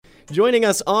Joining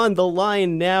us on the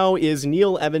line now is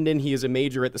Neil Evenden. He is a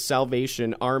major at the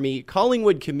Salvation Army,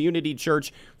 Collingwood Community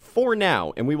Church for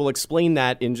now, and we will explain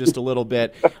that in just a little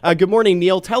bit. Good morning,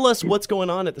 Neil. Tell us what's going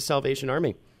on at the Salvation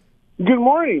Army. Good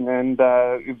morning, and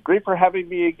it's great for having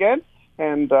me again.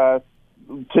 And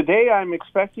today I'm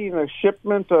expecting a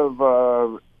shipment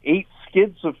of 8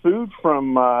 skids of food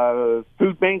from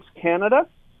Food Banks Canada,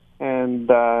 and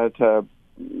to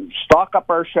stock up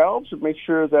our shelves and make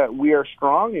sure that we are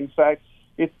strong. In fact,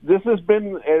 this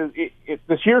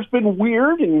year's been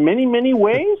weird in many, many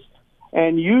ways.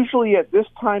 And usually at this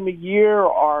time of year,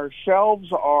 our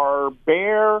shelves are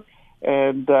bare,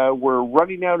 and we're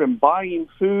running out and buying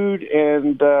food.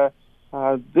 And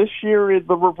this year,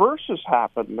 the reverse has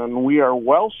happened, and we are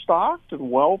well stocked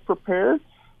and well prepared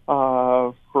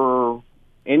for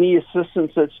any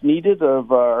assistance that's needed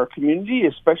of our community,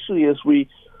 especially as we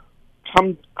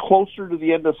come closer to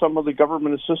the end of some of the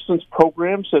government assistance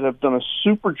programs that have done a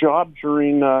super job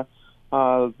during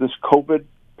this COVID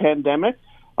pandemic.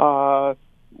 The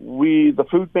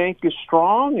food bank is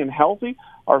strong and healthy.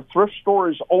 Our thrift store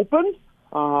is open,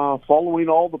 following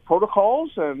all the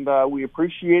protocols, and we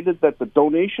appreciated that the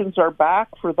donations are back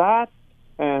for that,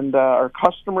 and our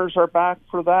customers are back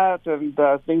for that, and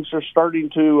things are starting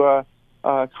to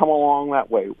come along that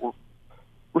way.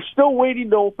 We're still waiting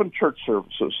to open church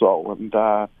services, though,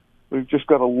 and we've just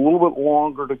got a little bit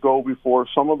longer to go before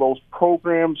some of those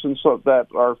programs and so that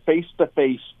are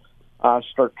face-to-face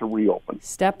start to reopen.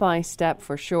 Step by step,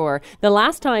 for sure. The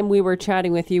last time we were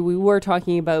chatting with you, we were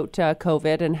talking about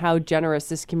COVID and how generous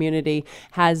this community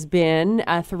has been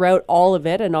throughout all of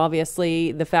it, and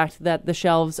obviously the fact that the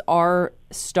shelves are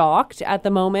stocked at the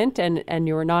moment, and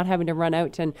you're not having to run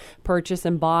out and purchase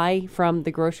and buy from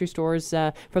the grocery stores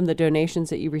from the donations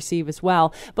that you receive as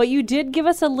well. But you did give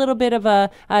us a little bit of a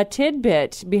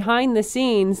tidbit behind the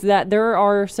scenes that there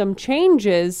are some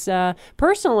changes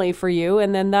personally for you,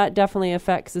 and then that definitely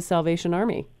affects the Salvation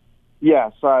Army.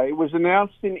 Yes, it was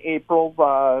announced in April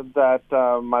that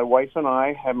my wife and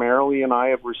I, Marilee and I,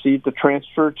 have received a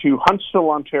transfer to Huntsville,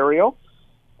 Ontario.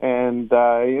 And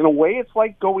in a way, it's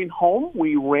like going home.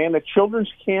 We ran a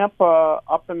children's camp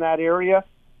up in that area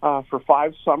for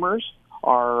 5 summers.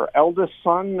 Our eldest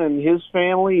son and his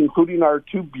family, including our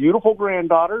 2 beautiful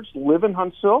granddaughters, live in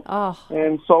Huntsville. Oh,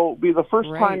 and so it'll be the first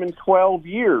great. time in 12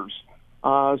 years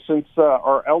since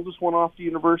our eldest went off to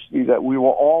university that we will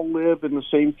all live in the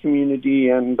same community.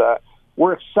 And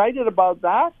we're excited about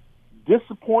that.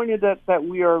 Disappointed that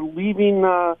we are leaving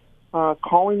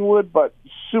Collingwood, but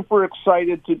super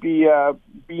excited to be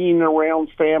being around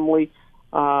family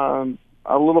a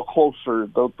little closer.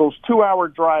 Those 2-hour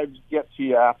drives get to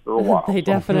you after a while. They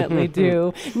definitely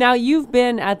do. Now, you've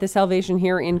been at the Salvation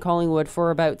here in Collingwood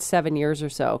for about 7 years or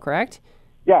so, correct?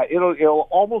 Yeah, it'll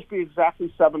almost be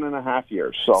exactly 7.5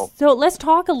 years. So let's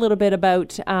talk a little bit about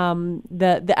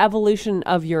the evolution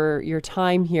of your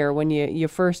time here when you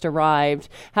first arrived.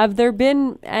 Have there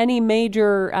been any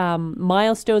major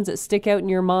milestones that stick out in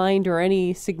your mind, or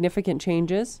any significant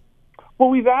changes? Well,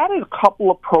 we've added a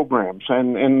couple of programs,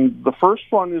 and the first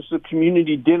one is the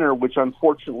community dinner, which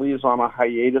unfortunately is on a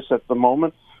hiatus at the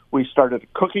moment. We started a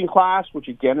cooking class, which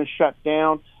again is shut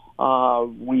down.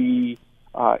 We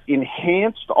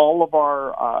enhanced all of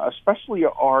our, especially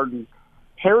our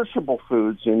perishable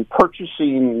foods, in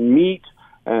purchasing meat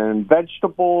and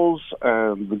vegetables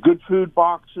and the good food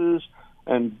boxes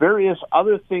and various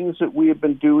other things that we have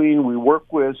been doing. We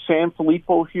work with San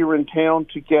Filippo here in town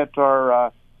to get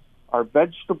our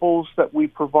vegetables that we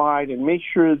provide and make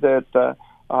sure that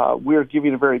we are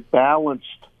giving a very balanced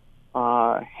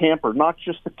hamper, not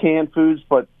just the canned foods,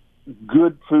 but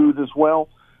good food as well.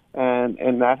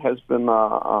 And that has been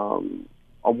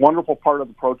a wonderful part of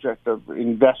the project of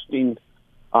investing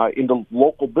into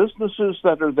local businesses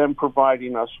that are then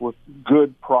providing us with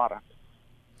good product.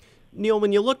 Neil,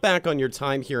 when you look back on your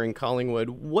time here in Collingwood,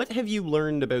 what have you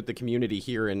learned about the community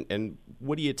here, and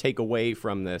what do you take away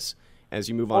from this as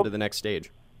you move on to the next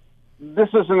stage? This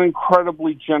is an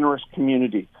incredibly generous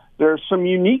community. There are some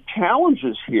unique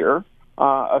challenges here,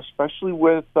 especially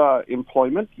with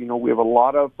employment. You know, we have a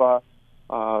lot of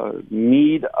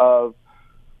need of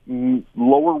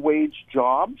lower wage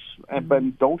jobs,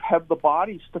 but don't have the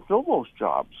bodies to fill those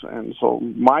jobs. And so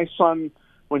my son,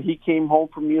 when he came home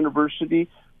from university,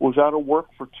 was out of work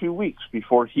for 2 weeks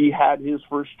before he had his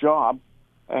first job.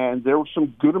 And there were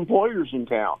some good employers in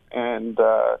town. And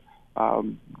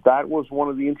that was one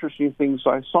of the interesting things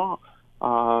I saw.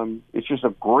 It's just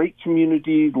a great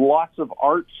community, lots of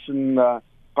arts, and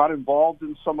got involved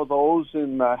in some of those,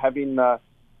 and having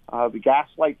the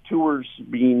Gaslight Tours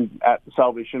being at the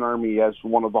Salvation Army as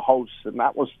one of the hosts, and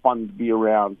that was fun to be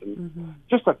around. And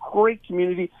just a great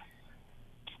community.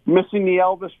 Missing the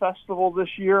Elvis Festival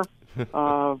this year,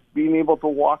 being able to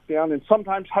walk down and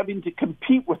sometimes having to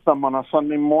compete with them on a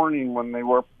Sunday morning when they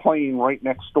were playing right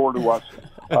next door to us,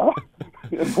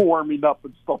 and warming up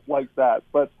and stuff like that.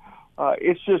 But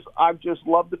I've just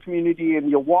loved the community, and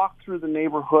you walk through the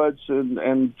neighborhoods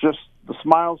and just the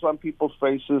smiles on people's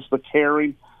faces, the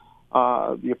caring,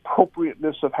 the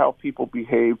appropriateness of how people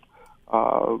behaved.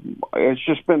 It's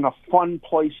just been a fun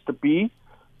place to be.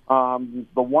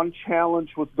 The one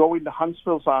challenge with going to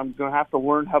Huntsville is I'm going to have to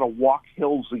learn how to walk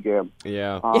hills again.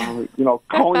 Yeah.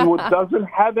 Collingwood doesn't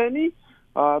have any.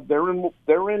 They're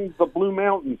in the Blue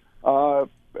Mountain.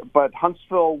 But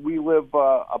Huntsville, we live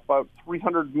about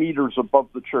 300 meters above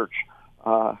the church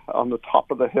on the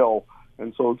top of the hill.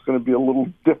 And so it's going to be a little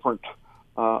different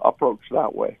approach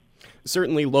that way.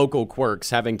 Certainly local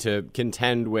quirks having to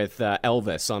contend with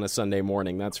Elvis on a Sunday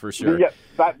morning, that's for sure. Yeah,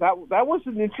 that was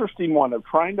an interesting one of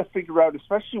trying to figure out,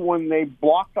 especially when they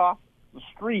blocked off the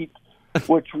street,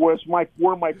 which was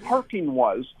where my parking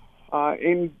was,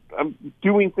 in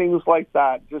doing things like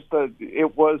that.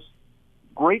 It was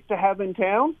great to have in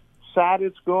town. Sad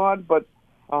it's gone, but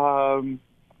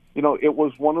it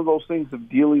was one of those things of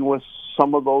dealing with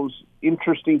some of those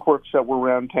interesting quirks that were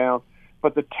around town.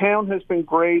 But the town has been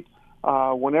great.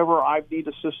 Whenever I need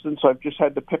assistance, I've just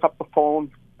had to pick up the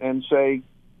phone and say,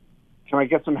 can I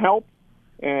get some help?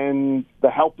 And the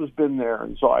help has been there.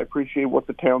 And so I appreciate what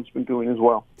the town's been doing as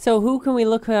well. So who can we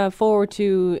look forward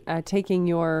to taking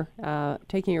your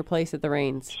place at the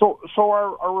reins? So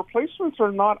our replacements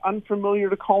are not unfamiliar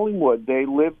to Collingwood. They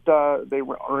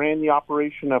ran the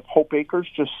operation of Hope Acres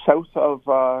just south of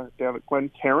down at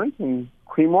Glen Cairn in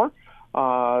Creemore.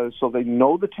 So they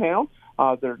know the town.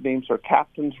 Their names are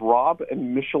Captains Rob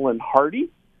and Michelin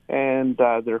Hardy, and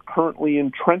they're currently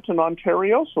in Trenton,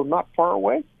 Ontario, so not far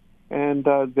away. And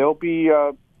they'll be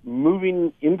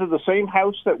moving into the same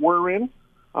house that we're in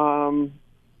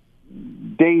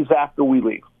days after we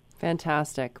leave.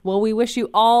 Fantastic. Well, we wish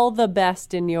you all the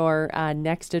best in your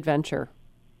next adventure.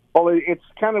 Well, it's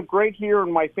kind of great here,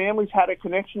 and my family's had a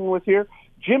connection with here.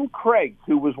 Jim Craig,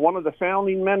 who was one of the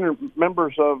founding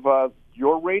members of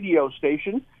your radio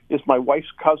station, is my wife's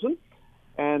cousin,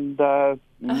 and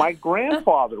my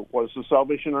grandfather was a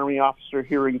Salvation Army officer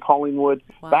here in Collingwood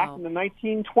back in the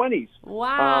 1920s.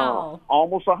 Wow!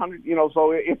 Almost 100.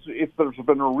 So there's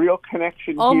been a real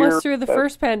connection almost here through the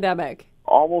first pandemic.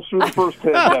 Almost through the first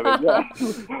pandemic,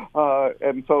 yeah.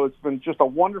 And so it's been just a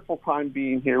wonderful time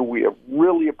being here. We have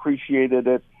really appreciated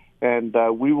it, and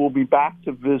we will be back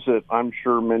to visit, I'm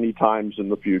sure, many times in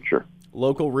the future.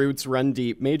 Local roots run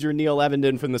deep. Major Neil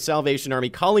Evenden from the Salvation Army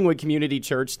Collingwood Community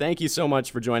Church, thank you so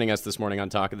much for joining us this morning on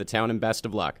Talk of the Town, and best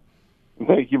of luck.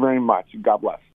 Thank you very much. God bless.